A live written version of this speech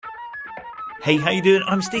Hey, how you doing?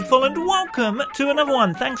 I'm Steve Folland. Welcome to another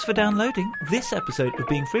one. Thanks for downloading this episode of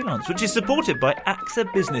Being Freelance, which is supported by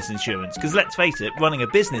AXA Business Insurance. Because let's face it, running a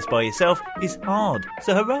business by yourself is hard.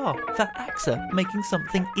 So hurrah for AXA making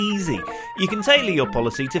something easy. You can tailor your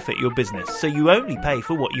policy to fit your business, so you only pay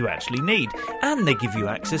for what you actually need. And they give you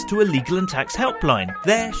access to a legal and tax helpline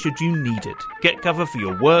there should you need it. Get cover for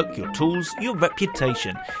your work, your tools, your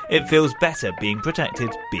reputation. It feels better being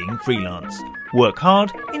protected, being freelance. Work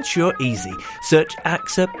hard, insure easy. Search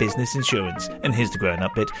AXA Business Insurance. And here's the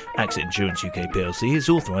grown-up bit. AXA Insurance UK plc is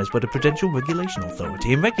authorised by the Prudential Regulation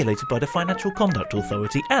Authority and regulated by the Financial Conduct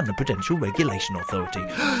Authority and the Prudential Regulation Authority.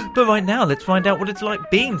 But right now, let's find out what it's like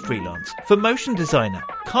being freelance for motion designer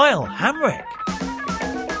Kyle Hamrick.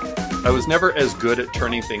 I was never as good at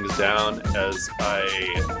turning things down as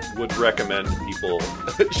I would recommend people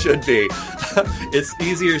should be. It's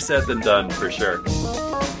easier said than done, for sure.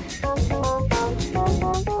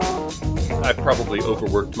 I probably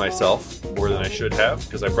overworked myself more than I should have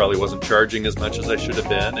because I probably wasn't charging as much as I should have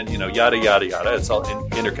been, and yada yada yada. It's all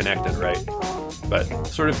interconnected, right? But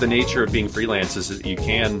sort of the nature of being freelance is that you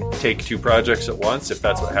can take two projects at once if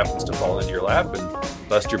that's what happens to fall into your lap, and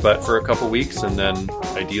bust your butt for a couple weeks, and then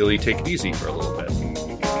ideally take it easy for a little bit.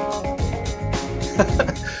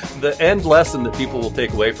 The end lesson that people will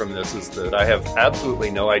take away from this is that I have absolutely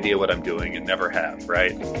no idea what I'm doing and never have,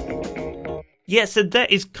 right? Yeah, so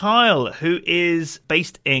that is Kyle, who is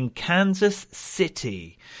based in Kansas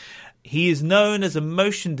City. He is known as a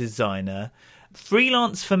motion designer,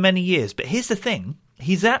 freelance for many years. But here's the thing.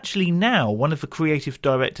 He's actually now one of the creative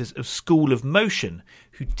directors of School of Motion,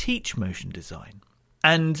 who teach motion design.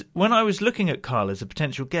 And when I was looking at Kyle as a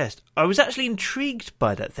potential guest, I was actually intrigued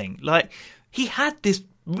by that thing. Like, he had this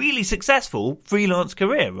really successful freelance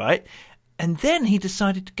career, right? And then he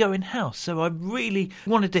decided to go in-house. So I really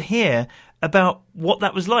wanted to hear about what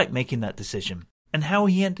that was like making that decision and how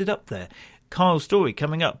he ended up there. Kyle's story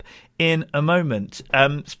coming up in a moment.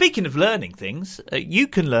 Speaking of learning things, you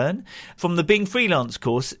can learn from the Being Freelance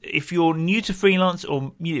course. If you're new to freelance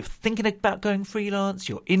or you're thinking about going freelance,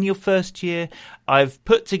 you're in your first year, I've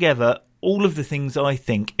put together all of the things I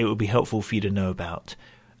think it would be helpful for you to know about.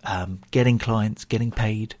 Getting clients, getting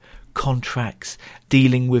paid, contracts,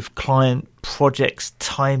 dealing with client projects,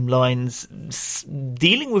 timelines,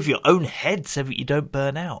 dealing with your own head so that you don't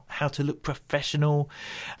burn out, how to look professional,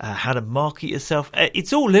 how to market yourself.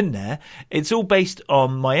 It's all in there. It's all based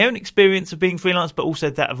on my own experience of being freelance, but also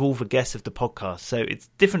that of all the guests of the podcast. So it's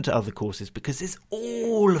different to other courses because there's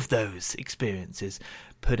all of those experiences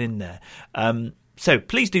put in there. So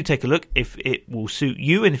please do take a look if it will suit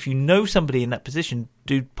you. And if you know somebody in that position,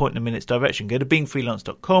 do point them in its direction. Go to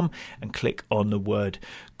beingfreelance.com and click on the word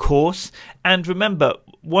course. And remember,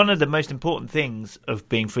 one of the most important things of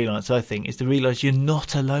being freelance, I think, is to realize you're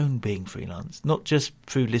not alone being freelance, not just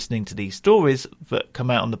through listening to these stories that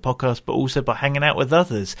come out on the podcast, but also by hanging out with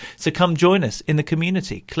others. So come join us in the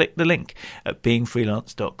community. Click the link at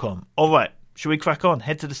beingfreelance.com. All right. Shall we crack on?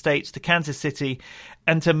 Head to the States, to Kansas City,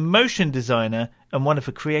 and to motion designer and one of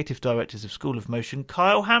the creative directors of School of Motion,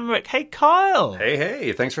 Kyle Hamrick. Hey, Kyle.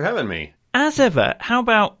 Hey, thanks for having me. As ever, how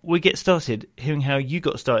about we get started hearing how you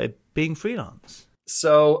got started being freelance?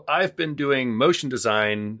 So I've been doing motion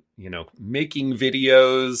design, making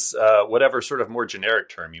videos, whatever sort of more generic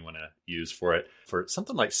term you want to use for it, for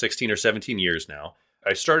something like 16 or 17 years now.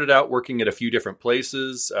 I started out working at a few different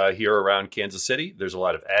places here around Kansas City. There's a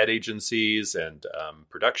lot of ad agencies and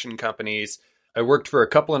production companies. I worked for a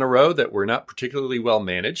couple in a row that were not particularly well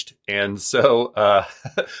managed. And so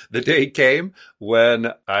the day came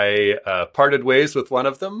when I parted ways with one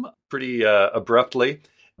of them pretty abruptly.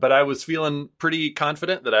 But I was feeling pretty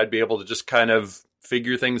confident that I'd be able to just kind of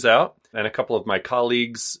figure things out. And a couple of my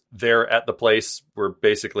colleagues there at the place were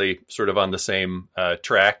basically sort of on the same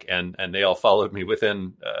track, and they all followed me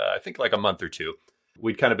within, I think, like a month or two.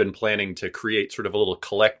 We'd kind of been planning to create sort of a little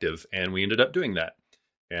collective, and we ended up doing that.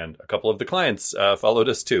 And a couple of the clients followed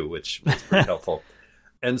us too, which was pretty helpful.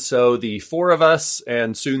 And so the four of us,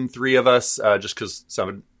 and soon three of us, just because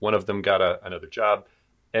one of them got another job,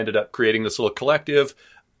 ended up creating this little collective.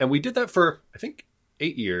 And we did that for, I think,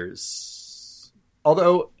 8 years.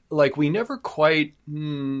 Although, we never quite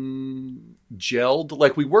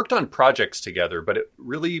gelled. We worked on projects together, but it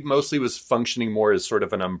really mostly was functioning more as sort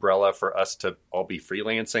of an umbrella for us to all be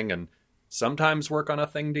freelancing and sometimes work on a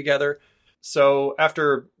thing together. So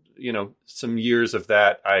after, some years of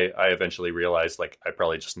that, I eventually realized, I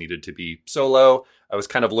probably just needed to be solo. I was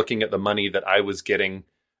kind of looking at the money that I was getting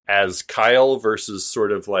as Kyle versus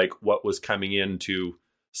sort of what was coming into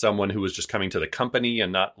someone who was just coming to the company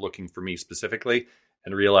and not looking for me specifically.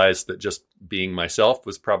 and realized that just being myself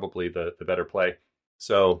was probably the better play.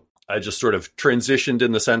 So I just sort of transitioned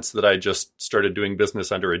in the sense that I just started doing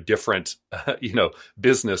business under a different,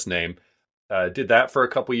 business name. Did that for a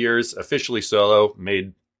couple years, officially solo,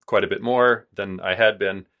 made quite a bit more than I had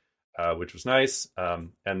been, which was nice.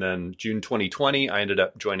 And then June 2020, I ended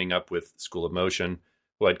up joining up with School of Motion,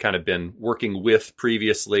 who I'd kind of been working with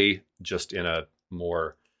previously, just in a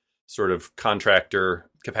more sort of contractor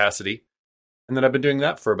capacity. And then I've been doing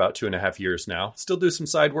that for about 2.5 years now. Still do some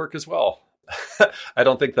side work as well. I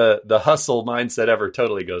don't think the hustle mindset ever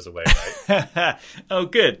totally goes away, right? Oh,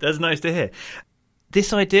 good. That's nice to hear.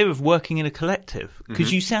 This idea of working in a collective, because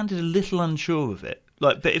Mm-hmm. you sounded a little unsure of it.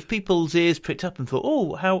 But if people's ears pricked up and thought,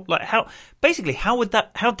 oh, how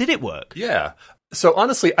did it work? Yeah. So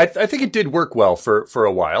honestly, I think it did work well for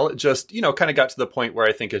a while. It just, kind of got to the point where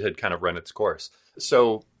I think it had kind of run its course.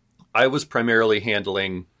 So I was primarily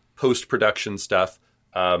handling post-production stuff,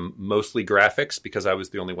 mostly graphics, because I was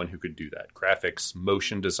the only one who could do that. Graphics,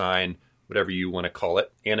 motion design, whatever you want to call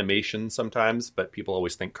it. Animation sometimes, but people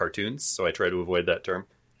always think cartoons, so I try to avoid that term.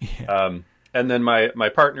 Yeah. And then my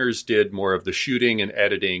partners did more of the shooting and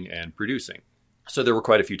editing and producing. So there were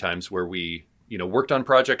quite a few times where we, worked on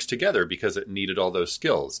projects together because it needed all those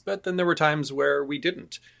skills. But then there were times where we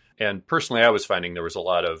didn't. And personally, I was finding there was a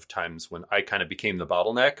lot of times when I kind of became the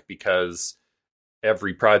bottleneck because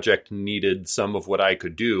every project needed some of what I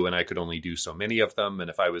could do, and I could only do so many of them. And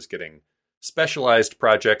if I was getting specialized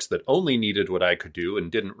projects that only needed what I could do and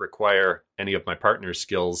didn't require any of my partner's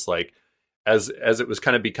skills, like as it was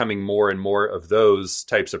kind of becoming more and more of those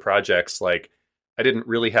types of projects, like I didn't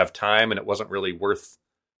really have time, and it wasn't really worth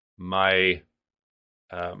my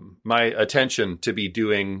attention to be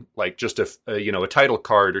doing like just a title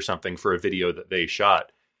card or something for a video that they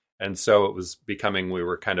shot. And so it was becoming, we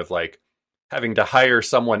were kind of like having to hire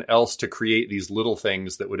someone else to create these little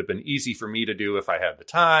things that would have been easy for me to do if I had the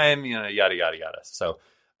time, yada, yada, yada. So,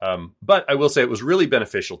 but I will say it was really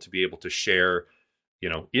beneficial to be able to share,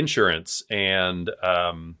 insurance and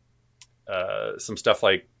some stuff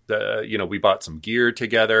like, we bought some gear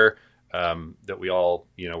together that we all,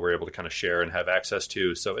 were able to kind of share and have access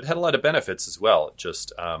to. So it had a lot of benefits as well. It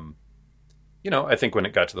just, I think when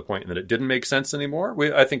it got to the point that it didn't make sense anymore,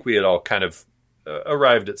 I think we had all kind of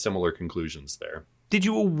arrived at similar conclusions there. Did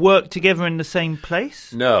you all work together in the same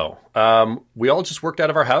place? No. We all just worked out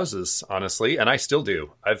of our houses, honestly, and I still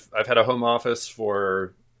do. I've had a home office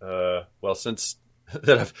for, since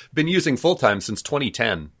that I've been using full-time since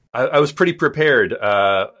 2010. I was pretty prepared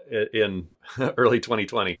in early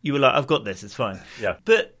 2020. You were like, I've got this, it's fine. Yeah.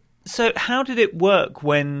 But so how did it work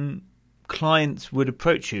when clients would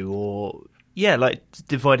approach you, or like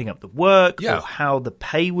dividing up the work, or how the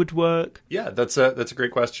pay would work? Yeah, that's a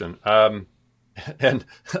great question. And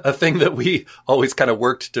a thing that we always kind of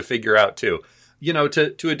worked to figure out too.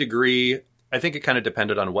 To a degree, I think it kind of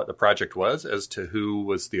depended on what the project was as to who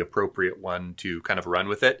was the appropriate one to kind of run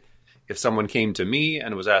with it. If someone came to me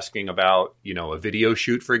and was asking about, a video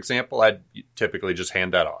shoot, for example, I'd typically just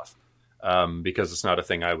hand that off because it's not a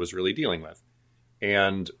thing I was really dealing with.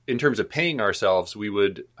 And in terms of paying ourselves, we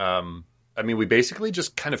would, we basically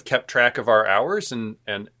just kind of kept track of our hours. And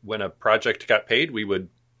when a project got paid, we would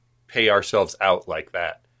pay ourselves out like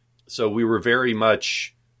that. So we were very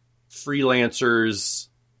much freelancers,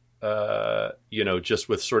 just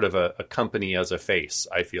with sort of a company as a face,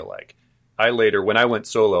 I feel like. When I went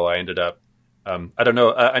solo, I ended up, I don't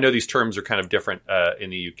know, I know these terms are kind of different in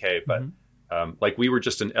the UK, but we were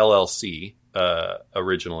just an LLC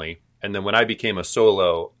originally. And then when I became a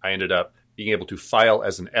solo, I ended up being able to file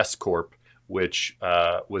as an S Corp, which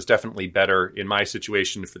was definitely better in my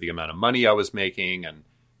situation for the amount of money I was making. And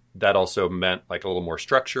that also meant like a little more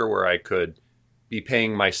structure where I could be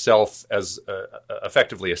paying myself as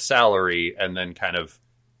effectively a salary and then kind of,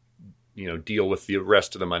 deal with the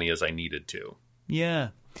rest of the money as I needed to. Yeah.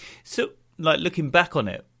 So, looking back on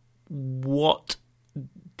it, what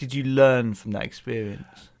did you learn from that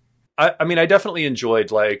experience? I definitely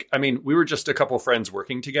enjoyed, we were just a couple of friends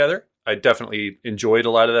working together. I definitely enjoyed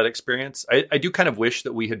a lot of that experience. I do kind of wish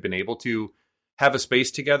that we had been able to have a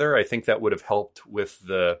space together. I think that would have helped with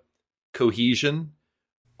the cohesion,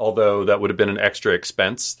 although that would have been an extra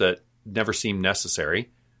expense that never seemed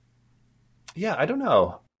necessary. Yeah, I don't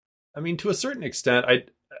know. To a certain extent, I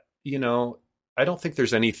don't think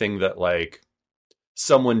there's anything that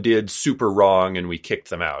someone did super wrong and we kicked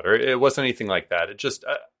them out, or it wasn't anything like that. It just,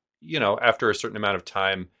 after a certain amount of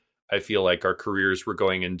time, I feel like our careers were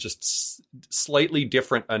going in just slightly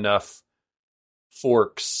different enough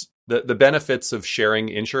forks. The benefits of sharing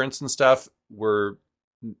insurance and stuff were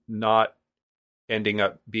not ending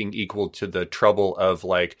up being equal to the trouble of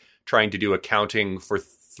like trying to do accounting for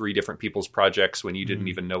 3 different people's projects when you didn't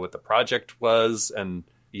even know what the project was. And,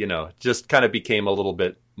 just kind of became a little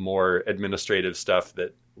bit more administrative stuff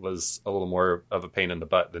that was a little more of a pain in the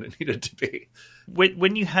butt than it needed to be.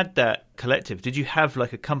 When you had that collective, did you have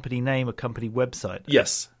like a company name, a company website?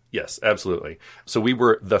 Yes, absolutely. So we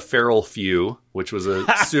were the Feral Few, which was a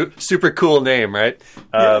super cool name, right?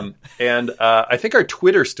 And I think our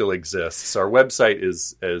Twitter still exists. Our website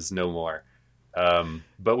is no more.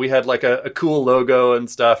 But we had like a cool logo and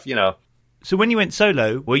stuff, So when you went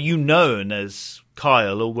solo, were you known as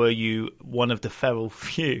Kyle, or were you one of the Feral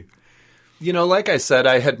Few? Like I said,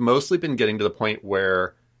 I had mostly been getting to the point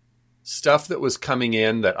where stuff that was coming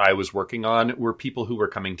in that I was working on were people who were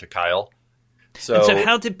coming to Kyle. So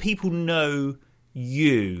how did people know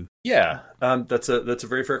you? Yeah, that's a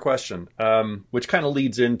very fair question, which kind of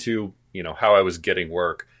leads into, how I was getting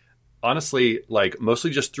work. Honestly, like mostly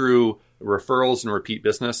just through referrals and repeat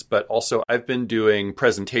business, but also I've been doing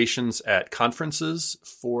presentations at conferences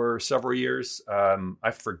for several years.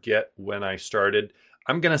 I forget when I started.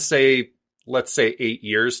 I'm going to say, let's say 8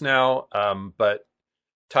 years now, but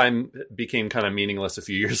time became kind of meaningless a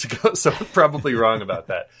few years ago, so I'm probably wrong about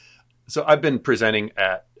that. So I've been presenting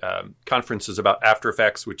at conferences about After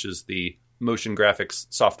Effects, which is the motion graphics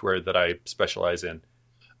software that I specialize in,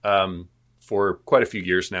 for quite a few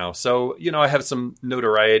years now. So, I have some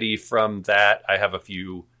notoriety from that. I have a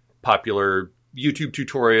few popular YouTube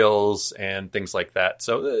tutorials and things like that.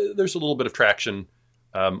 So there's a little bit of traction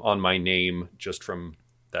on my name just from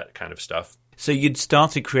that kind of stuff. So you'd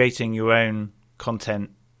started creating your own content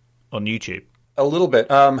on YouTube? A little bit.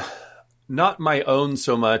 Not my own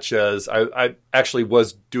so much as I actually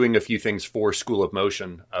was doing a few things for School of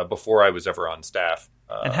Motion before I was ever on staff.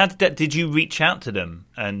 And how did you reach out to them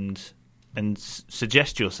and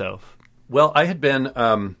suggest yourself? Well, I had been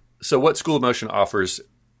so what School of Motion offers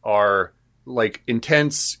are like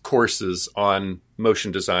intense courses on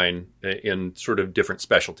motion design in sort of different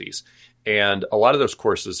specialties. And a lot of those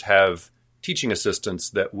courses have teaching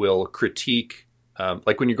assistants that will critique,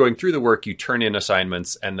 like when you're going through the work, you turn in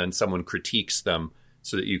assignments and then someone critiques them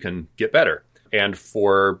so that you can get better. And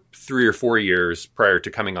for 3 or 4 years prior to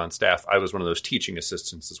coming on staff, I was one of those teaching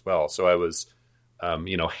assistants as well. So I was,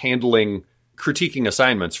 handling critiquing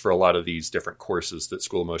assignments for a lot of these different courses that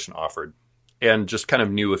School of Motion offered, and just kind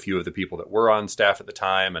of knew a few of the people that were on staff at the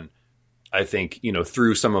time. And I think,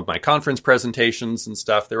 through some of my conference presentations and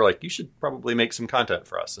stuff, they were like, you should probably make some content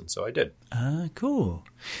for us. And so I did. Ah, cool.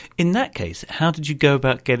 In that case, how did you go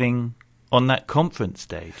about getting on that conference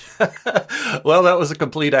stage? Well, that was a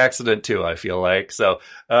complete accident too, I feel like. So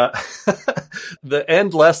the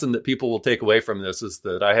end lesson that people will take away from this is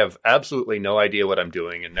that I have absolutely no idea what I'm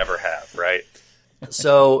doing and never have, right?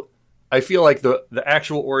 So I feel like the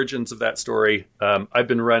actual origins of that story, I've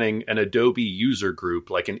been running an Adobe user group,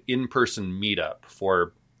 like an in-person meetup,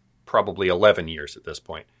 for probably 11 years at this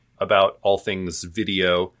point, about all things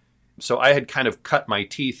video. So I had kind of cut my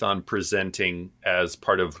teeth on presenting as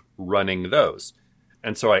part of running those.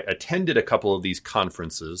 And so I attended a couple of these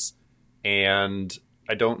conferences, and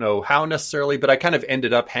I don't know how necessarily, but I kind of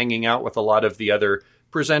ended up hanging out with a lot of the other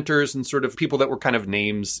presenters and sort of people that were kind of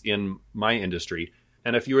names in my industry.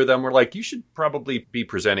 And a few of them were like, you should probably be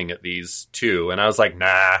presenting at these too. And I was like,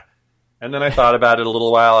 nah. And then I thought about it a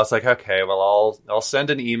little while. I was like, okay, well, I'll send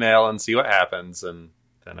an email and see what happens. And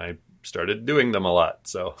then I started doing them a lot.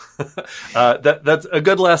 So that's a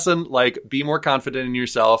good lesson. Like, be more confident in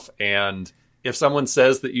yourself. And if someone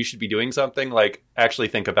says that you should be doing something, like, actually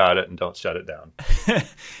think about it and don't shut it down.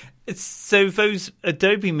 So those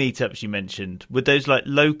Adobe meetups you mentioned, were those like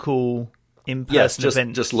local in-person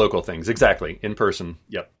events? Just local things. Exactly. In person.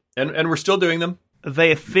 Yep. And we're still doing them. Are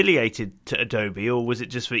they affiliated to Adobe, or was it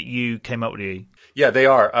just that you came up with it? Yeah, they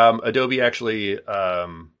are. Adobe actually,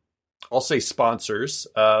 I'll say, sponsors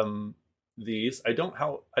these. I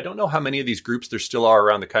don't know how many of these groups there still are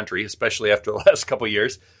around the country, especially after the last couple of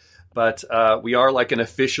years. But we are like an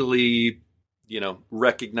officially,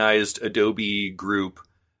 recognized Adobe group.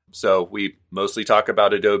 So we mostly talk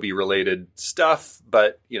about Adobe related stuff,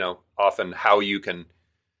 but, often how you can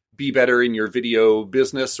be better in your video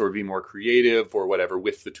business or be more creative or whatever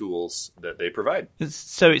with the tools that they provide.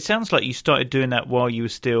 So it sounds like you started doing that while you were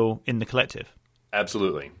still in the collective.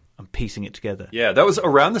 Absolutely. I'm piecing it together. Yeah, that was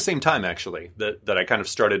around the same time, actually, that I kind of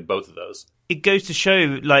started both of those. It goes to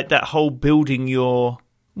show, like, that whole building your,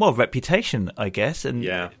 reputation, I guess. And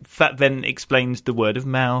that then explains the word of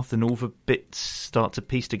mouth, and all the bits start to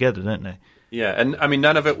piece together, don't they? Yeah, and I mean,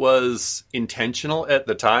 none of it was intentional at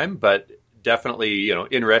the time, but definitely,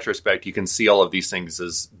 in retrospect, you can see all of these things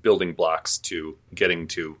as building blocks to getting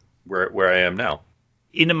to where I am now.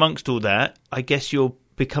 In amongst all that, I guess you're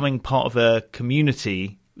becoming part of a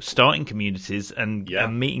community, starting communities and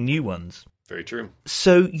meeting new ones. Very true.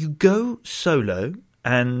 So you go solo,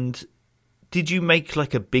 and did you make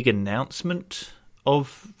like a big announcement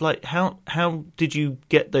of like how did you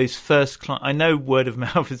get those first clients? I know word of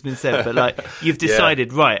mouth has been said, but like you've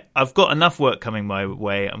decided, right, I've got enough work coming my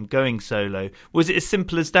way, I'm going solo. Was it as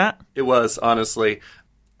simple as that? It was, honestly.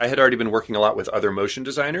 I had already been working a lot with other motion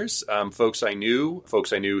designers, folks I knew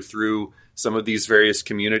through some of these various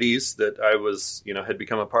communities that I was, had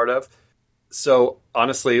become a part of. So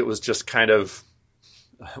honestly, it was just kind of,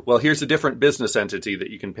 well, here's a different business entity that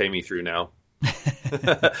you can pay me through now.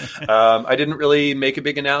 I didn't really make a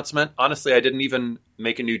big announcement. Honestly, I didn't even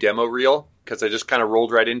make a new demo reel because I just kind of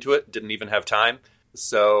rolled right into it. Didn't even have time.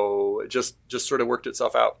 So it just sort of worked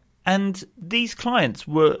itself out. And these clients,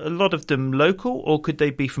 were a lot of them local, or could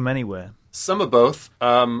they be from anywhere? Some of both.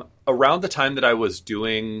 Around the time that I was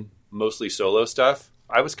doing mostly solo stuff,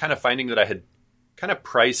 I was kind of finding that I had kind of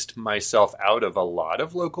priced myself out of a lot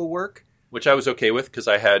of local work, which I was okay with because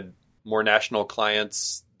I had more national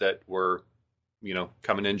clients that were,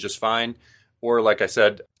 coming in just fine. Or like I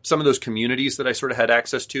said, some of those communities that I sort of had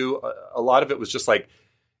access to, a lot of it was just like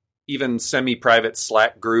even semi-private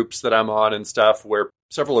Slack groups that I'm on and stuff where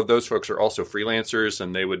several of those folks are also freelancers,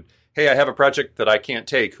 and they would, hey, I have a project that I can't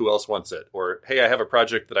take. Who else wants it? Or, hey, I have a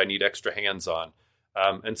project that I need extra hands on.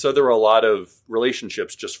 And so there were a lot of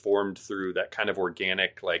relationships just formed through that kind of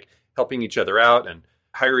organic, like helping each other out and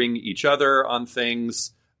hiring each other on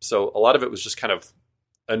things. So a lot of it was just kind of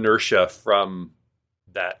inertia from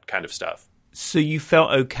that kind of stuff. So you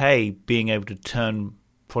felt okay being able to turn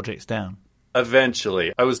projects down?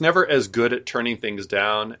 Eventually. I was never as good at turning things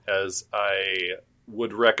down as I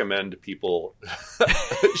would recommend people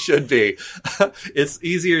should be. It's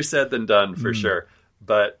easier said than done for sure.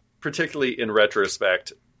 But particularly in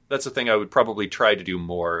retrospect, that's the thing I would probably try to do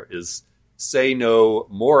more is say no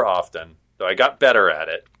more often. Though I got better at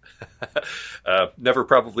it. Never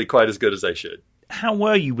probably quite as good as I should. How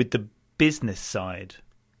were you with the business side?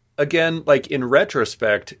 Again, like in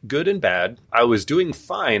retrospect, good and bad. I was doing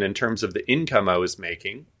fine in terms of the income I was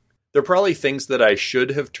making. There are probably things that I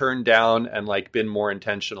should have turned down and like been more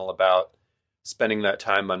intentional about spending that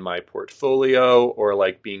time on my portfolio or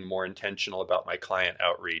like being more intentional about my client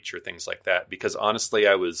outreach or things like that. Because honestly,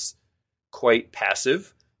 I was quite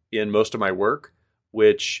passive in most of my work,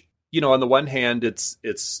 which, on the one hand,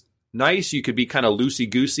 it's nice. You could be kind of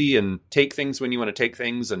loosey-goosey and take things when you want to take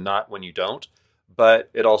things and not when you don't. But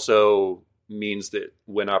it also means that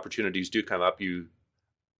when opportunities do come up, you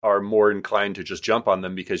are more inclined to just jump on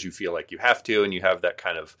them because you feel like you have to and you have that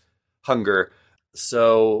kind of hunger.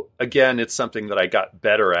 So again, it's something that I got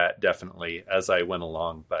better at definitely as I went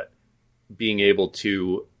along, but being able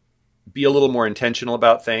to be a little more intentional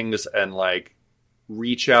about things and like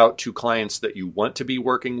reach out to clients that you want to be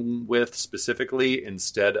working with specifically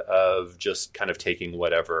instead of just kind of taking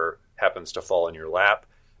whatever happens to fall in your lap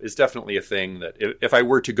is definitely a thing that if I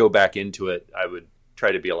were to go back into it, I would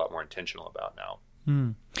try to be a lot more intentional about now.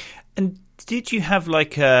 And did you have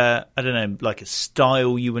like a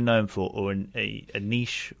style you were known for, or a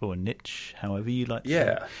niche or a niche, however you like to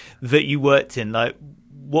say, that you worked in? Like,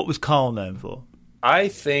 what was Carl known for? I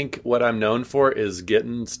think what I'm known for is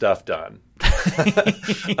getting stuff done.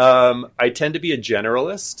 I tend to be a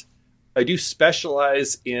generalist. I do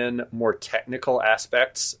specialize in more technical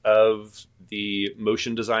aspects of the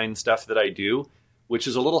motion design stuff that I do, which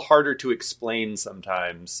is a little harder to explain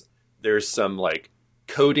sometimes. There's some like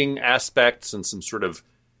coding aspects and some sort of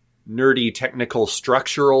nerdy technical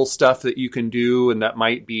structural stuff that you can do. And that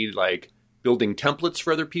might be like building templates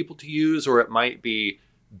for other people to use, or it might be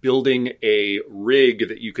building a rig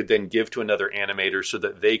that you could then give to another animator so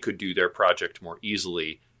that they could do their project more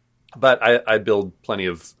easily. But I build plenty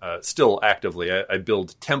of, still actively, I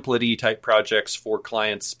build template-y type projects for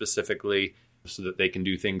clients specifically so that they can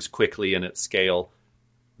do things quickly and at scale.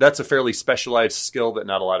 That's a fairly specialized skill that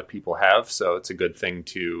not a lot of people have, so it's a good thing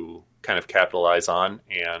to kind of capitalize on.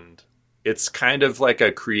 And it's kind of like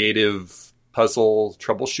a creative puzzle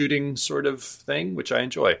troubleshooting sort of thing, which I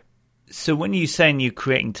enjoy. So when you're saying you're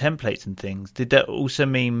creating templates and things, did that also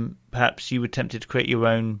mean perhaps you were tempted to create your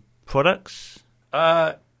own products?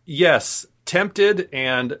 Yes, tempted,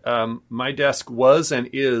 and my desk was and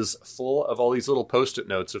is full of all these little Post-it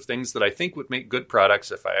notes of things that I think would make good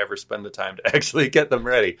products if I ever spend the time to actually get them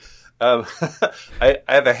ready. I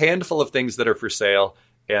have a handful of things that are for sale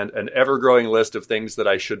and an ever-growing list of things that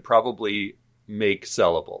I should probably make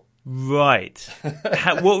sellable. Right.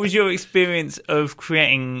 What was your experience of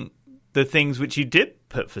creating the things which you did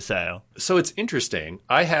put for sale? So it's interesting.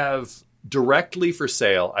 I have directly for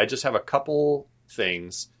sale, I just have a couple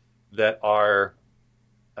things that are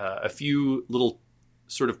a few little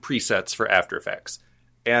sort of presets for After Effects.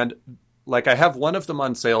 And like I have one of them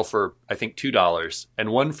on sale for, I think, $2 and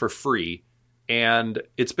one for free. And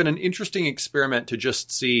it's been an interesting experiment to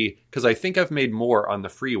just see, because I think I've made more on the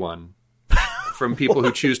free one from people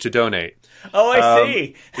who choose to donate. Oh, I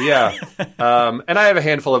see. Yeah. And I have a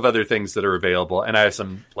handful of other things that are available. And I have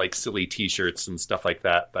some like silly t-shirts and stuff like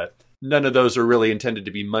that. But none of those are really intended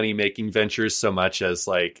to be money-making ventures so much as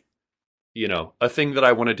like, you know, a thing that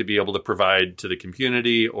I wanted to be able to provide to the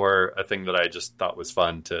community or a thing that I just thought was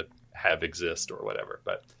fun to have exist or whatever.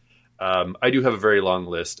 But I do have a very long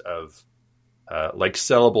list of like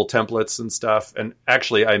sellable templates and stuff. And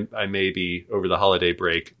actually, I may be, over the holiday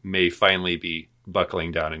break, may finally be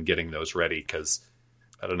buckling down and getting those ready because,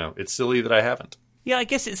 I don't know, it's silly that I haven't. Yeah, I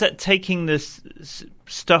guess it's that taking this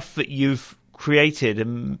stuff that you've created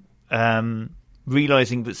and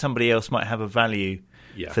realizing that somebody else might have a value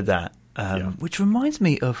for that. Which reminds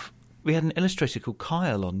me of, we had an illustrator called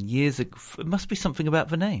Kyle on years ago. It must be something about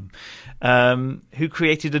the name, who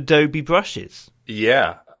created Adobe brushes.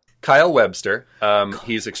 Yeah. Kyle Webster.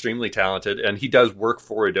 He's extremely talented, and he does work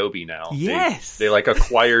for Adobe now. Yes. They like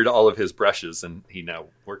acquired all of his brushes, and he now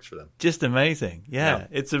works for them. Just amazing. Yeah.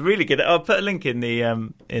 It's a really good. I'll put a link in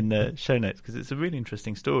the show notes because it's a really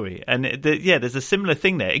interesting story. And there's a similar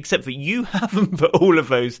thing there, except that you haven't put all of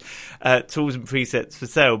those tools and presets for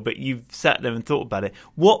sale, but you've sat there and thought about it.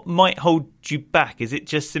 What might hold you back? Is it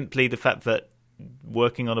just simply the fact that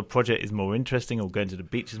working on a project is more interesting, or going to the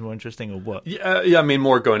beach is more interesting, or what? Yeah, I mean,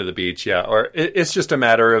 more going to the beach, yeah. Or it's just a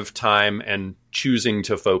matter of time and choosing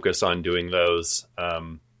to focus on doing those.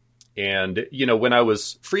 And, you know, when I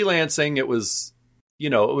was freelancing, it was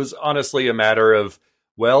honestly a matter of,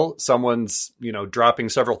 well, someone's, you know, dropping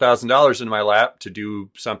several $1,000s in my lap to do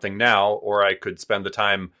something now, or I could spend the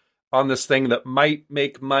time on this thing that might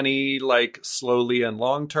make money, like slowly and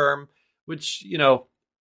long term, which, you know,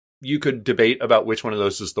 you could debate about which one of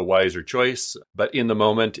those is the wiser choice, but in the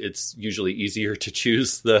moment, it's usually easier to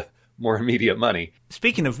choose the more immediate money.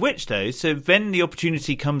 Speaking of which, though, so then the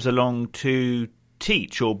opportunity comes along to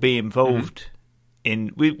teach or be involved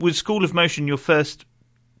in... Was School of Motion your first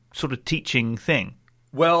sort of teaching thing?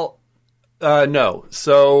 Well, no.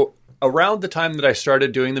 So around the time that I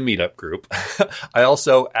started doing the meetup group, I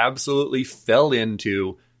also absolutely fell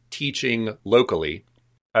into teaching locally.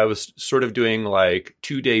 I was sort of doing like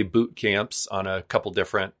 2-day boot camps on a couple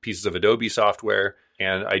different pieces of Adobe software.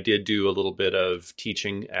 And I did do a little bit of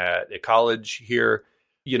teaching at a college here.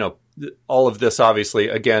 You know, all of this, obviously,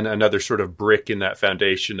 again, another sort of brick in that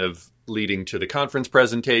foundation of leading to the conference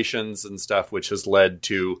presentations and stuff, which has led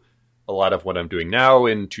to a lot of what I'm doing now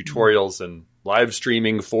in tutorials and live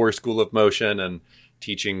streaming for School of Motion and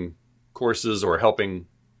teaching courses or helping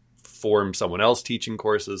form someone else teaching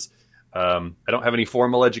courses. I don't have any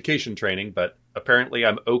formal education training, but apparently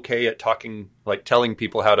I'm okay at telling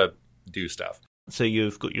people how to do stuff. So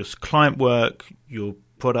you've got your client work, your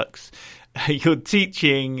products, your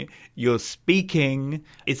teaching, your speaking.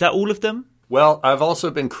 Is that all of them? Well, I've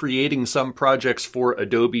also been creating some projects for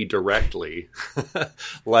Adobe directly,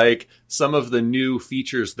 like some of the new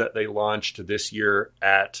features that they launched this year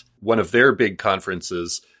at one of their big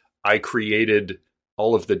conferences. I created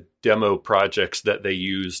all of the demo projects that they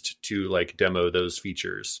used to like demo those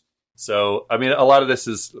features. So, I mean, a lot of this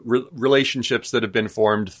is relationships that have been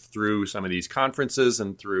formed through some of these conferences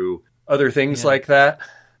and through other things like that,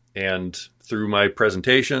 and through my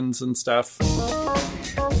presentations and stuff.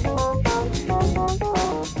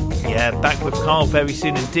 Yeah, back with Carl very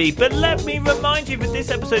soon indeed. But let me remind you that this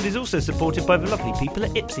episode is also supported by the lovely people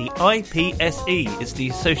at IPSE. IPSE is the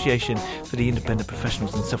Association for the Independent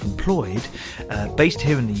Professionals and Self-Employed, based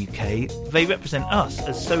here in the UK. They represent us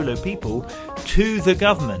as solo people to the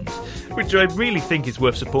government, which I really think is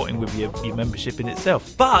worth supporting with your membership in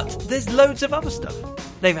itself. But there's loads of other stuff.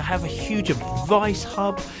 They have a huge advice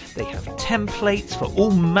hub. They have templates for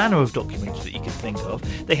all manner of documents that you can think of.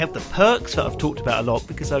 They have the perks that I've talked about a lot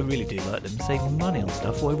because I really do like them, saving money on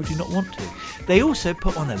stuff. Why would you not want to? They also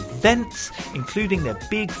put on events, including their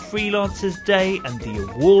big Freelancers Day and the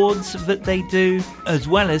awards that they do, as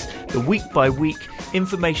well as the week-by-week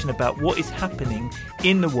information about what is happening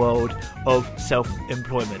in the world of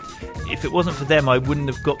self-employment. If it wasn't for them, I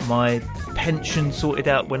wouldn't have got my pension sorted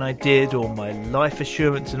out when I did, or my life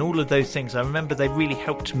assurance and all of those things. I remember they really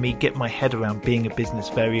helped me get my head around being a business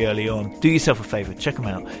very early on. Do yourself a favour, check them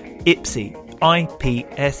out. IPSE,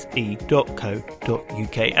 ipse.co.uk.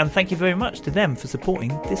 And thank you very much to them for supporting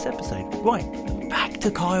this episode. Right, back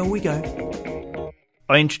to Kyle we go.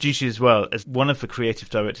 I introduced you as well as one of the creative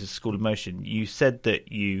directors of School of Motion. You said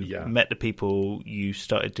that you met the people, you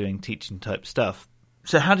started doing teaching type stuff.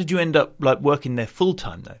 So how did you end up working there full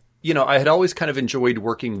time though? I had always kind of enjoyed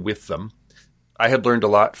working with them. I had learned a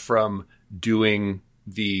lot from doing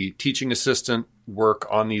the teaching assistant work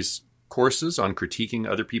on these courses, on critiquing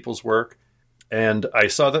other people's work. And I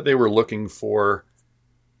saw that they were looking for,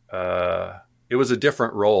 it was a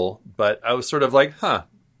different role, but I was sort of like,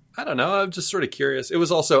 I don't know. I'm just sort of curious. It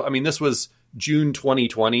was also, this was June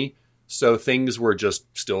 2020, so things were just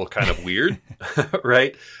still kind of weird,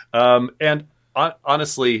 right? And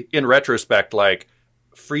honestly, in retrospect,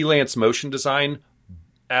 freelance motion design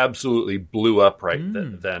absolutely blew up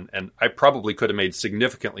then. And I probably could have made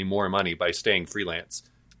significantly more money by staying freelance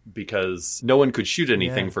because no one could shoot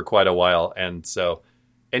anything for quite a while. And so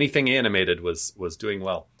anything animated was doing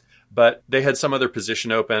well. But they had some other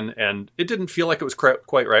position open, and it didn't feel like it was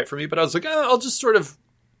quite right for me. But I was like, I'll just sort of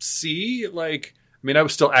see. I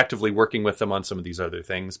was still actively working with them on some of these other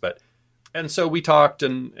things. And so we talked,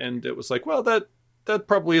 and it was like, well, that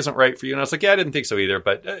probably isn't right for you. And I was like, I didn't think so either.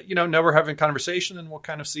 But, now we're having a conversation, and we'll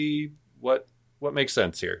kind of see what makes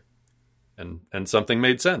sense here. And something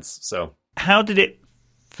made sense. So how did it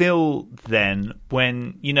feel then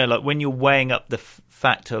when, when you're weighing up the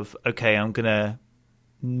fact of, okay, I'm going to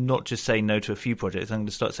not just say no to a few projects, I'm going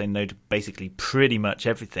to start saying no to basically pretty much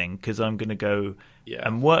everything because I'm going to go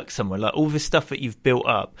and work somewhere. All this stuff that you've built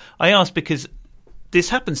up. I ask because this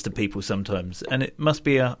happens to people sometimes, and it must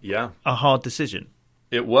be a hard decision.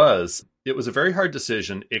 It was a very hard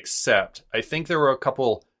decision, except I think there were a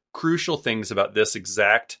couple crucial things about this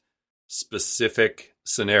exact specific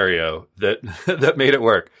scenario that made it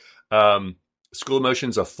work. School of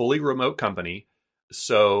Motion's a fully remote company,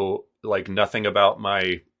 so nothing about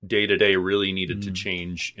my day-to-day really needed to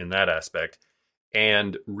change in that aspect.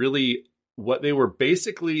 And really what they were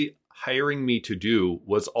basically hiring me to do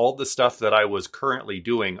was all the stuff that I was currently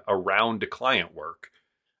doing around client work.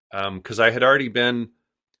 Because I had already been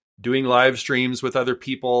doing live streams with other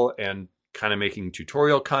people and kind of making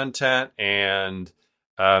tutorial content and,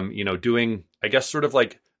 doing, I guess, sort of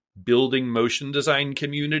building motion design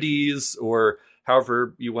communities or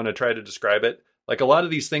however you want to try to describe it. A lot of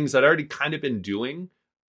these things I'd already kind of been doing,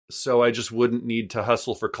 so I just wouldn't need to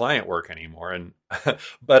hustle for client work anymore. And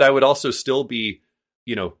but I would also still be,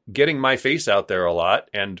 getting my face out there a lot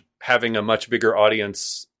and having a much bigger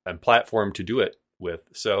audience and platform to do it with.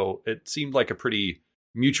 So it seemed like a pretty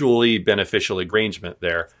mutually beneficial arrangement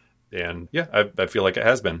there. And I feel like it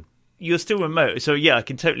has been. You're still remote, so I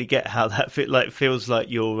can totally get how that feels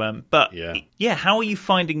like you're. But how are you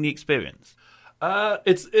finding the experience?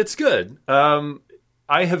 It's good.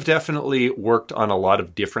 I have definitely worked on a lot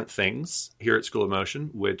of different things here at School of Motion,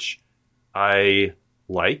 which I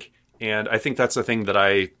like. And I think that's the thing that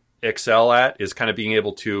I excel at is kind of being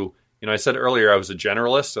able to, I said earlier I was a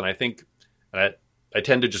generalist, and I think I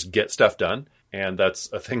tend to just get stuff done. And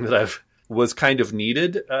that's a thing that was kind of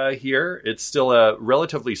needed here. It's still a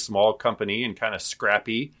relatively small company and kind of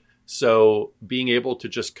scrappy. So being able to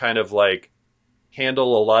just kind of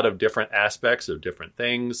handle a lot of different aspects of different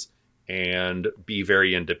things and be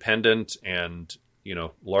very independent and,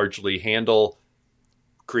 largely handle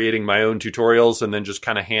creating my own tutorials and then just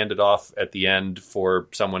kind of hand it off at the end for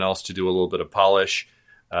someone else to do a little bit of polish,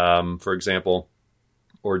 for example,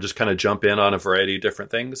 or just kind of jump in on a variety of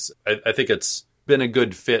different things. I think it's been a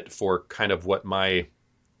good fit for kind of what my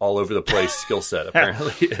all over the place skill set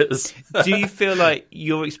apparently is. Do you feel like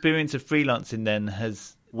your experience of freelancing then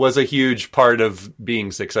was a huge part of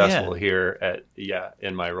being successful here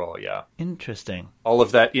in my role. Yeah. Interesting. All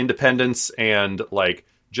of that independence and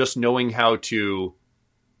just knowing how to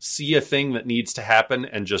see a thing that needs to happen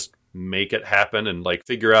and just make it happen and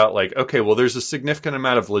figure out okay, well, there's a significant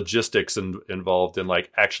amount of logistics involved in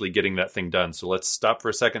actually getting that thing done. So let's stop for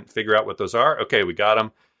a second, figure out what those are. Okay, we got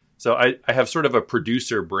them. So I have sort of a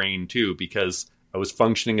producer brain too, because I was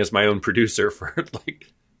functioning as my own producer for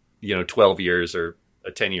 12 years or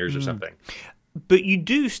 10 years or something. But you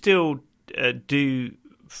do still do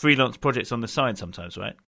freelance projects on the side sometimes,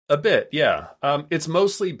 right? A bit, yeah. It's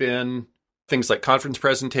mostly been things like conference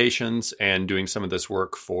presentations and doing some of this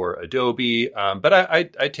work for Adobe. But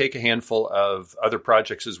I take a handful of other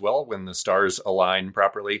projects as well when the stars align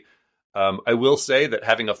properly. I will say that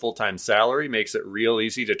having a full-time salary makes it real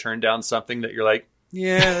easy to turn down something that you're like,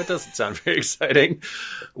 that doesn't sound very exciting.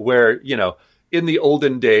 Where, in the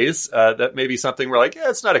olden days, that may be something where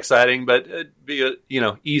it's not exciting, but it'd be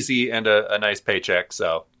easy and a nice paycheck.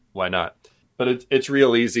 So why not? But it's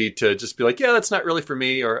real easy to just be like, yeah, that's not really for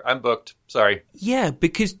me, or I'm booked. Sorry. Yeah,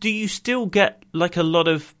 because do you still get like a lot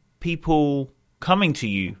of people coming to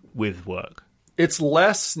you with work? It's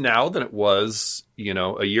less now than it was,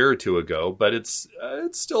 a year or two ago, but it's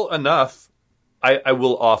still enough. I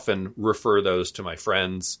will often refer those to my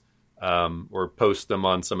friends or post them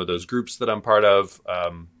on some of those groups that I'm part of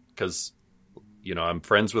because, I'm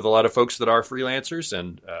friends with a lot of folks that are freelancers,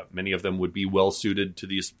 and many of them would be well suited to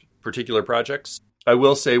these particular projects. I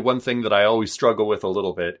will say one thing that I always struggle with a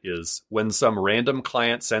little bit is when some random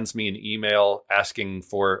client sends me an email asking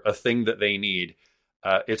for a thing that they need.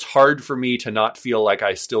 It's hard for me to not feel like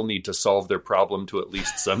I still need to solve their problem to at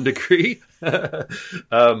least some degree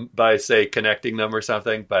by, say, connecting them or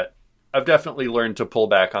something. But I've definitely learned to pull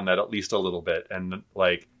back on that at least a little bit. And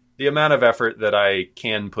like the amount of effort that I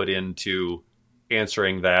can put into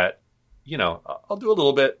answering that, I'll do a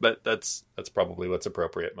little bit, but that's probably what's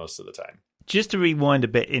appropriate most of the time. Just to rewind a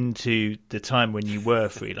bit into the time when you were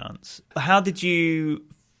freelance, how did you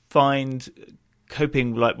find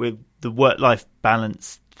coping with the work-life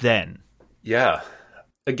balance then? Yeah.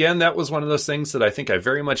 Again, that was one of those things that I think I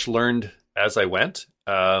very much learned as I went.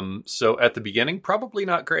 So at the beginning, probably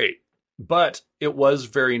not great, but it was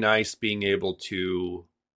very nice being able to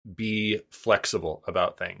be flexible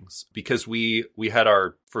about things because we had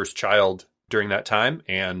our first child during that time,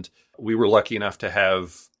 and we were lucky enough to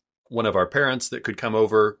have one of our parents that could come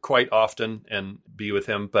over quite often and be with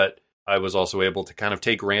him. But I was also able to kind of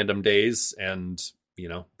take random days and,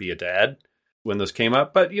 be a dad when those came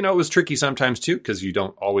up. But, it was tricky sometimes too, because you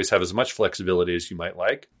don't always have as much flexibility as you might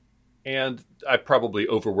like. And I probably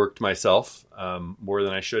overworked myself more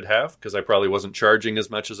than I should have because I probably wasn't charging as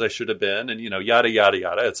much as I should have been. And, yada, yada,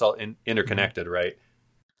 yada. It's all interconnected, right?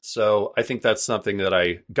 So I think that's something that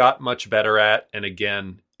I got much better at. And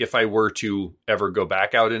again, if I were to ever go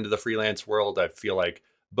back out into the freelance world, I feel like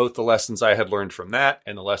both the lessons I had learned from that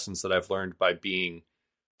and the lessons that I've learned by being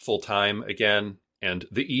full-time again, and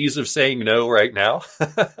the ease of saying no right now,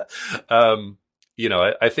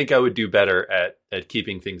 I think I would do better at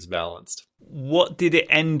keeping things balanced. What did it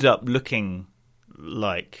end up looking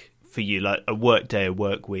like for you, like a work day, a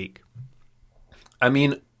work week? I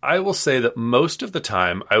mean, I will say that most of the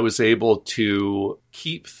time I was able to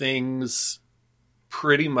keep things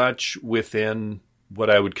pretty much within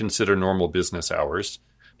what I would consider normal business hours.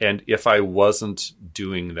 And if I wasn't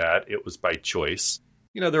doing that, it was by choice.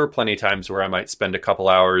 There were plenty of times where I might spend a couple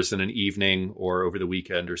hours in an evening or over the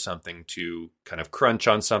weekend or something to kind of crunch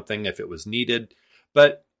on something if it was needed.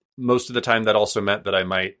 But most of the time that also meant that I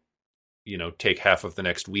might, take half of the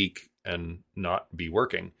next week and not be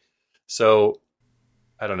working. So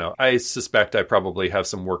I don't know. I suspect I probably have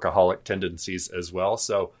some workaholic tendencies as well.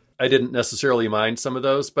 So I didn't necessarily mind some of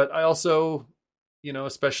those, but I also,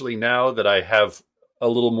 especially now that I have a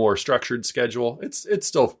little more structured schedule, it's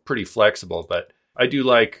still pretty flexible, but I do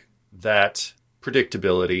like that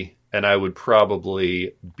predictability, and I would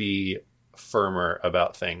probably be firmer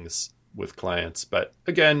about things with clients. But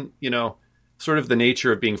again, sort of the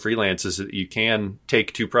nature of being freelance is that you can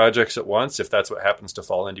take 2 projects at once if that's what happens to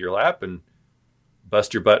fall into your lap and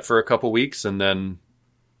bust your butt for a couple weeks and then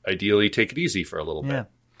ideally take it easy for a little bit.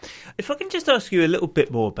 If I can just ask you a little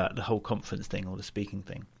bit more about the whole conference thing or the speaking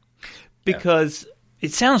thing, because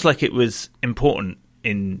it sounds like it was important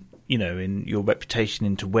in your reputation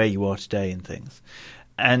into where you are today and things.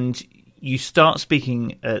 And you start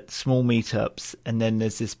speaking at small meetups, and then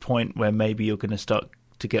there's this point where maybe you're going to start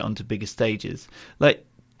to get onto bigger stages. Like,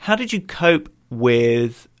 how did you cope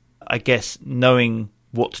with, I guess, knowing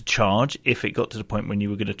what to charge if it got to the point when you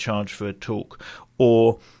were going to charge for a talk,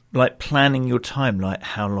 or like planning your time, like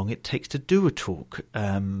how long it takes to do a talk,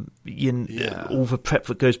 all the prep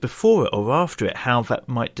that goes before it or after it, how that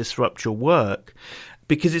might disrupt your work?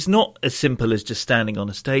 Because it's not as simple as just standing on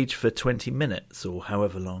a stage for 20 minutes or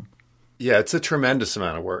however long. Yeah, it's a tremendous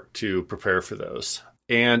amount of work to prepare for those.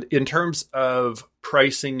 And in terms of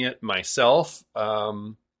pricing it myself,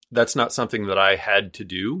 that's not something that I had to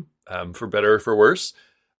do, for better or for worse.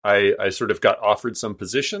 I sort of got offered some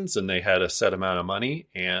positions and they had a set amount of money,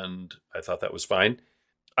 and I thought that was fine.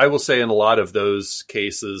 I will say in a lot of those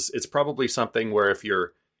cases, it's probably something where if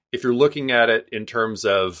you're looking at it in terms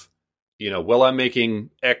of, I'm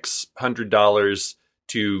making X $100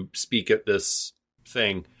 to speak at this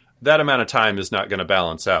thing, that amount of time is not going to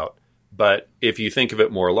balance out. But if you think of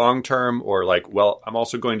it more long-term, or like, I'm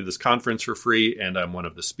also going to this conference for free and I'm one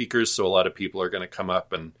of the speakers, so a lot of people are going to come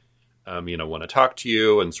up and, want to talk to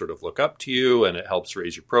you and sort of look up to you, and it helps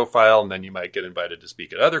raise your profile. And then you might get invited to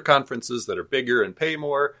speak at other conferences that are bigger and pay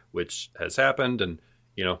more, which has happened. And,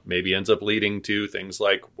 maybe ends up leading to things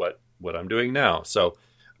like what what I'm doing now. So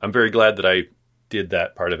I'm very glad that I did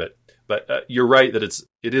that part of it. But you're right that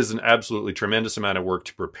it is an absolutely tremendous amount of work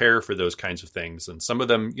to prepare for those kinds of things. And some of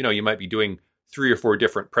them, you might be doing 3 or 4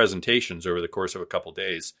 different presentations over the course of a couple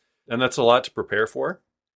days. And that's a lot to prepare for.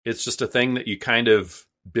 It's just a thing that you kind of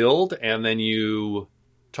build and then you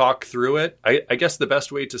talk through it. I guess the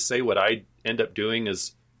best way to say what I end up doing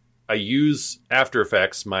is I use After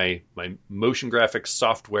Effects, my motion graphics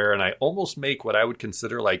software, and I almost make what I would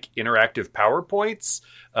consider like interactive PowerPoints,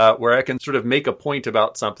 where I can sort of make a point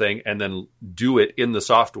about something and then do it in the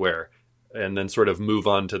software and then sort of move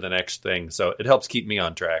on to the next thing. So it helps keep me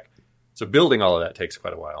on track. So building all of that takes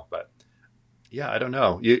quite a while. But yeah, I don't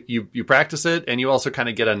know. You practice it and you also kind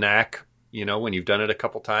of get a knack, when you've done it a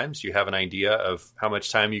couple times, you have an idea of how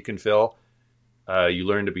much time you can fill. You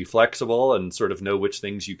learn to be flexible and sort of know which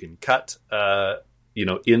things you can cut,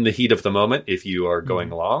 in the heat of the moment if you are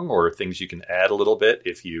going along, or things you can add a little bit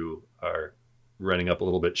if you are running up a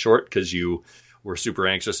little bit short because you were super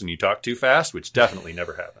anxious and you talked too fast, which definitely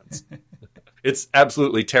never happens. It's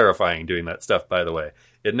absolutely terrifying doing that stuff, by the way.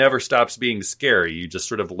 It never stops being scary. You just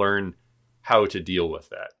sort of learn how to deal with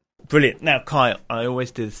that. Brilliant. Now, Kyle, I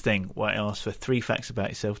always do this thing where I ask for 3 facts about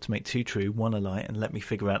yourself to make 2 true, 1 a lie, and let me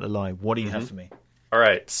figure out the lie. What do you have for me? All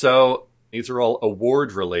right. So these are all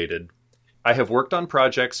award related. I have worked on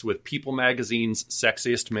projects with People Magazine's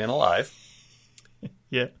Sexiest Man Alive.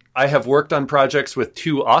 Yeah. I have worked on projects with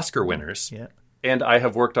 2 Oscar winners. Yeah. And I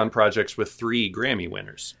have worked on projects with 3 Grammy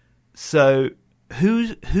winners. So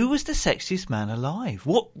who was the sexiest man alive?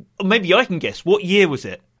 What? Maybe I can guess. What year was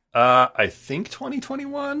it? I think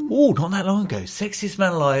 2021. Oh, not that long ago. Sexiest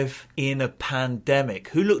man alive in a pandemic.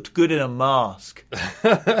 Who looked good in a mask?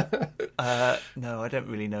 No, I don't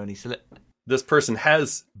really know any. This person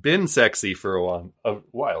has been sexy for a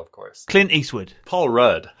while, of course. Clint Eastwood. Paul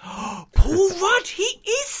Rudd. Paul Rudd, he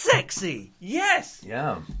is sexy. Yes.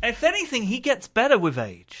 Yeah. If anything, he gets better with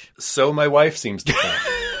age. So my wife seems to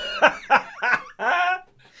think.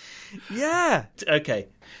 Yeah. Okay.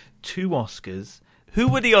 2 Oscars. Who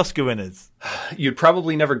were the Oscar winners? You'd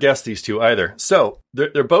probably never guess these 2 either. So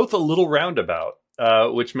they're both a little roundabout,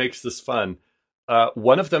 which makes this fun.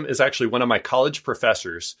 One of them is actually one of my college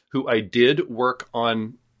professors who I did work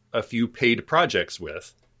on a few paid projects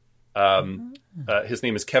with. His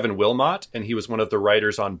name is Kevin Wilmot, and he was one of the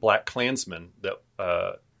writers on BlacKkKlansman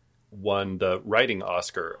that won the writing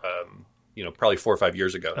Oscar, probably 4 or 5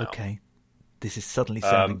 years ago now. Okay. This is suddenly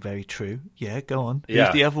sounding very true. Yeah, go on. Yeah.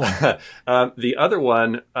 Who's the other one? The other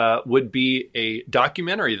one would be a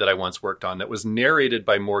documentary that I once worked on that was narrated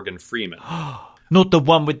by Morgan Freeman. Not the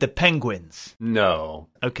one with the penguins. No.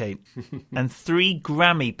 Okay. And 3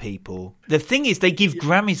 Grammy people. The thing is, they give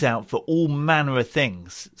Grammys out for all manner of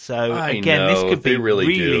things. So, again, this could be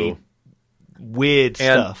really weird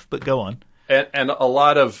stuff. But go on. And a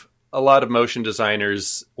lot of motion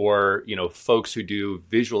designers or, folks who do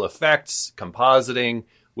visual effects, compositing,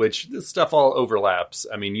 which this stuff all overlaps.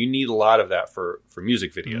 I mean, you need a lot of that for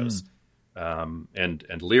music videos.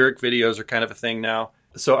 And lyric videos are kind of a thing now.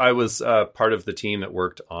 So I was part of the team that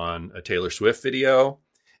worked on a Taylor Swift video.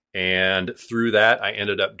 And through that, I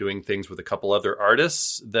ended up doing things with a couple other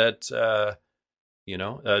artists that,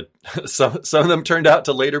 some of them turned out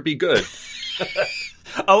to later be good.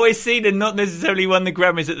 Oh, I see. They're not necessarily won the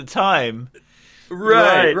Grammys at the time.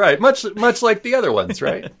 Right. Much like the other ones,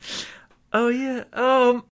 right? Oh, yeah.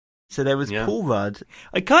 So there was Paul Rudd.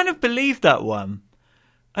 I kind of believed that one.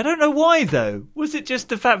 I don't know why, though. Was it just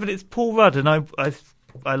the fact that it's Paul Rudd and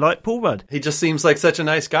I like Paul Rudd? He just seems like such a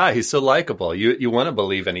nice guy. He's so likable. You want to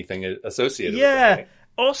believe anything associated with him. Yeah. Right?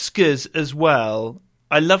 Oscars as well.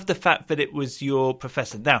 I love the fact that it was your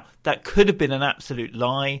professor. Now, that could have been an absolute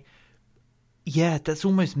lie. Yeah, that's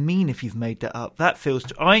almost mean if you've made that up. That feels...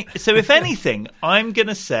 So if anything, I'm going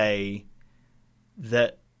to say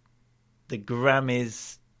that the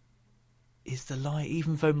Grammys is the lie,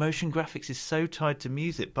 even though motion graphics is so tied to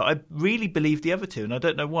music. But I really believe the other 2, and I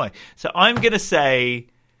don't know why. So I'm going to say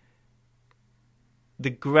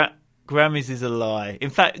the Grammys is a lie.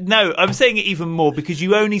 In fact, no, I'm saying it even more because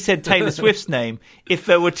you only said Taylor Swift's name. If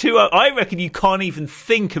there were 2... I reckon you can't even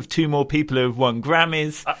think of 2 more people who have won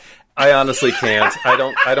Grammys. I honestly can't. I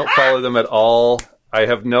don't follow them at all. I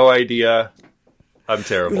have no idea. I'm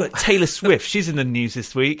terrible. Like Taylor Swift, she's in the news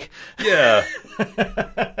this week. Yeah.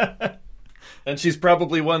 And she's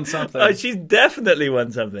probably won something. She's definitely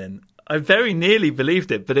won something. I very nearly believed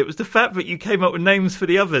it, but it was the fact that you came up with names for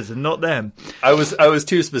the others and not them. I was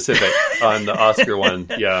too specific on the Oscar one.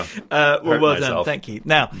 Yeah. Well done. Thank you.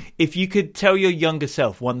 Now, if you could tell your younger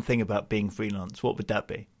self one thing about being freelance, what would that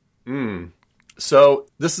be? So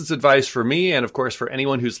this is advice for me and, of course, for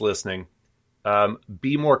anyone who's listening.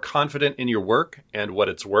 Be more confident in your work and what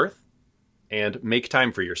it's worth, and make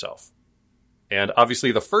time for yourself. And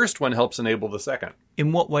obviously the first one helps enable the second.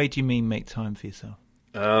 In what way do you mean make time for yourself?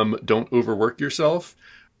 Don't overwork yourself.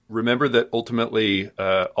 Remember that ultimately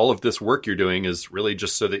all of this work you're doing is really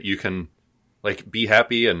just so that you can be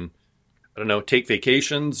happy and, I don't know, take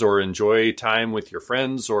vacations or enjoy time with your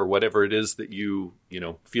friends or whatever it is that you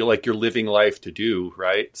feel like you're living life to do,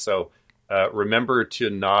 right? So remember to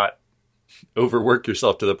not overwork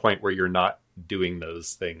yourself to the point where you're not doing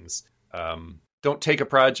those things. Don't take a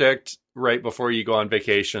project right before you go on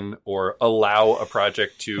vacation, or allow a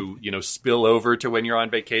project to, spill over to when you're on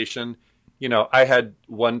vacation. I had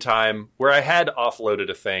one time where I had offloaded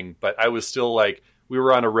a thing, but I was still we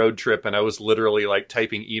were on a road trip and I was literally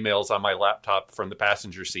typing emails on my laptop from the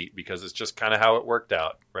passenger seat because it's just kind of how it worked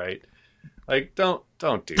out, right? Don't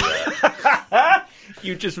do that.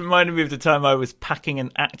 You just reminded me of the time I was packing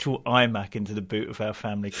an actual iMac into the boot of our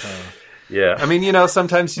family car. Yeah, I mean,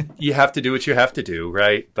 sometimes you have to do what you have to do,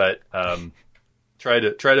 right? But try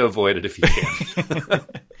to avoid it if you can.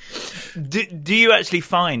 Do you actually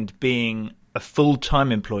find being a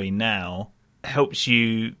full-time employee now helps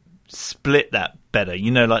you split that better?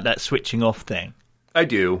 That switching off thing? I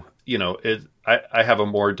do. I have a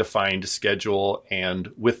more defined schedule, and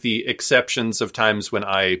with the exceptions of times when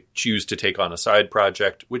I choose to take on a side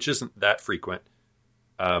project, which isn't that frequent,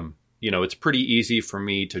 it's pretty easy for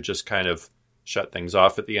me to just kind of shut things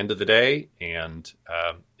off at the end of the day. And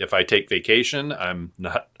if I take vacation, I'm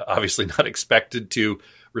obviously not expected to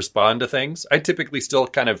respond to things. I typically still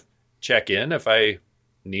kind of check in if I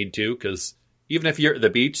need to, because even if you're at the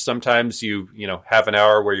beach, sometimes you have an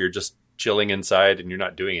hour where you're just chilling inside and you're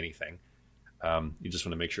not doing anything. You just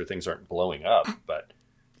want to make sure things aren't blowing up. But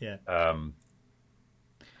yeah,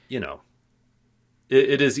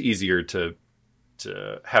 it is easier to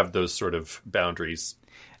have those sort of boundaries.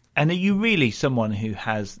 And are you really someone who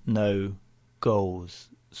has no goals,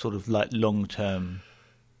 sort of long-term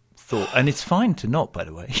thought? And it's fine to not, by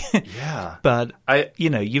the way. Yeah. But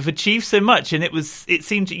you've achieved so much, and it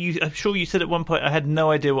seemed to you, I'm sure you said at one point, I had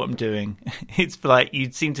no idea what I'm doing. It's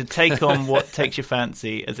you seem to take on what takes your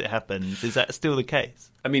fancy as it happens. Is that still the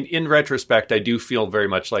case? I mean, in retrospect, I do feel very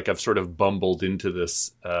much like I've sort of bumbled into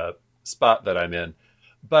this spot that I'm in.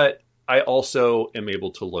 But I also am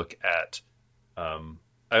able to look at,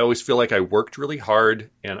 I always feel like I worked really hard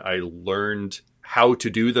and I learned how to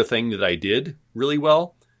do the thing that I did really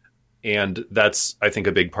well. And that's, I think,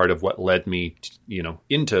 a big part of what led me,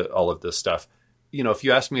 into all of this stuff. If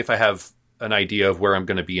you ask me if I have an idea of where I'm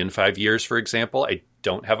going to be in 5 years, for example, I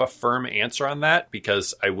don't have a firm answer on that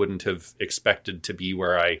because I wouldn't have expected to be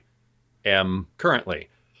where I am currently.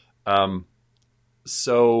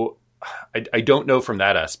 So I don't know from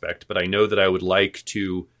that aspect, but I know that I would like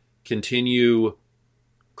to continue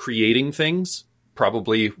creating things,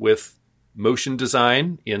 probably with motion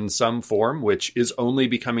design in some form, which is only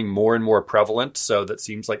becoming more and more prevalent. So that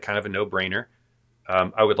seems like kind of a no-brainer.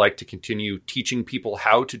 I would like to continue teaching people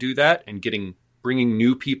how to do that and bringing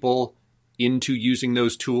new people into using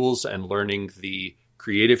those tools and learning the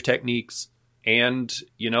creative techniques. And,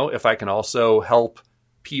 if I can also help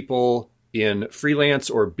people in freelance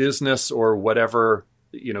or business or whatever,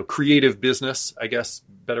 creative business, I guess,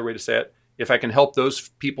 better way to say it. If I can help those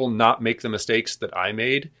people not make the mistakes that I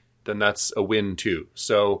made, then that's a win too.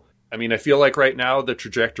 So, I mean, I feel like right now the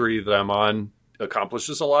trajectory that I'm on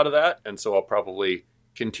accomplishes a lot of that. And so I'll probably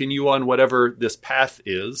continue on whatever this path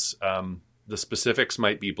is. The specifics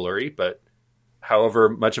might be blurry, but however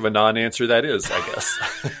much of a non-answer that is, I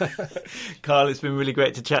guess. Carl, it's been really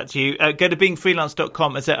great to chat to you. Go to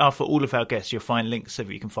beingfreelance.com, as there are for all of our guests. You'll find links so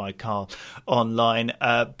that you can find Carl online.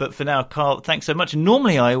 But for now, Carl, thanks so much. And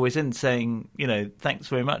normally I always end saying, thanks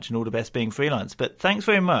very much and all the best being freelance. But thanks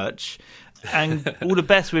very much and all the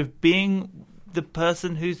best with being the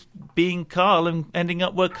person who's being Carl and ending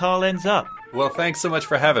up where Carl ends up. Well, thanks so much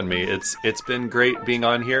for having me. It's been great being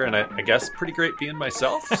on here, and I guess pretty great being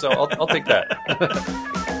myself. So I'll take that.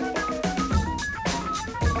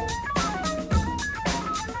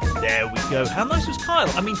 There we go. How nice was Kyle?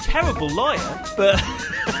 I mean, terrible liar, but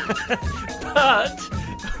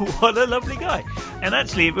what a lovely guy. And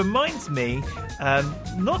actually, it reminds me,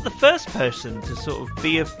 not the first person to sort of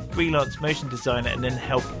be a freelance motion designer and then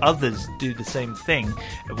help others do the same thing.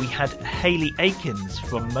 We had Hayley Akins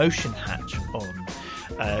from Motion Hatch on.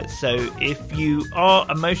 So if you are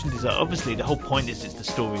a motion designer, obviously the whole point is it's the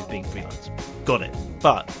story of being freelance. Got it.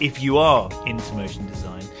 But if you are into motion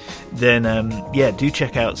design, then do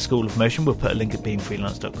check out School of Motion. We'll put a link at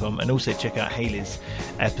beingfreelance.com, and also check out Haley's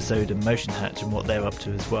episode of Motion Hatch and what they're up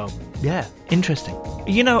to as well. Yeah, interesting.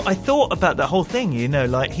 I thought about that whole thing,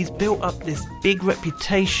 like he's built up this big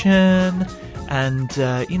reputation, and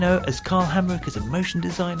as Carl Hamrick, as a motion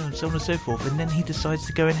designer and so on and so forth, and then he decides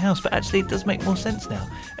to go in-house. But actually it does make more sense now,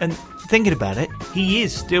 and thinking about it, he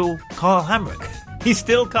is still Carl Hamrick. He's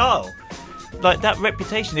still Carl. Like, that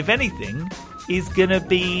reputation, if anything, is going to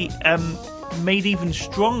be made even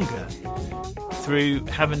stronger through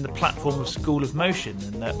having the platform of School of Motion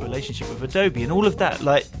and that relationship with Adobe and all of that.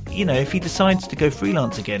 Like, if he decides to go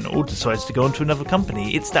freelance again or decides to go on to another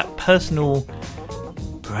company, it's that personal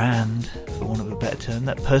brand, for want of a better term,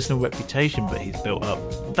 that personal reputation that he's built up.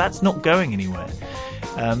 That's not going anywhere.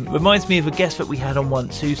 Reminds me of a guest that we had on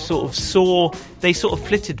once who they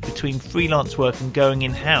flitted between freelance work and going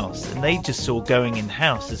in-house, and they just saw going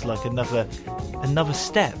in-house as like another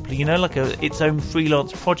step, like its own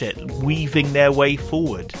freelance project weaving their way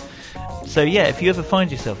forward. So yeah, if you ever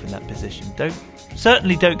find yourself in that position,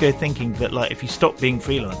 certainly don't go thinking that, like, if you stop being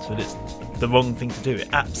freelance that it's the wrong thing to do. It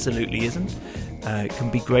absolutely isn't. It can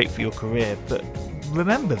be great for your career, but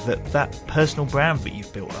remember that personal brand that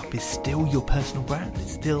you've built up is still your personal brand.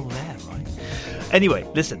 It's still there, right? Anyway,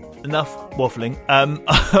 listen, enough waffling.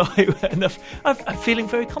 Enough. I'm feeling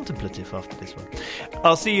very contemplative after this one.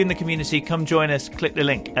 I'll see you in the community. Come join us. Click the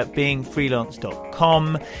link at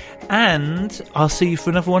beingfreelance.com, and I'll see you for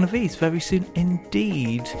another one of these very soon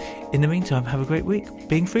indeed. In the meantime, have a great week.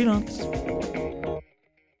 Being Freelance.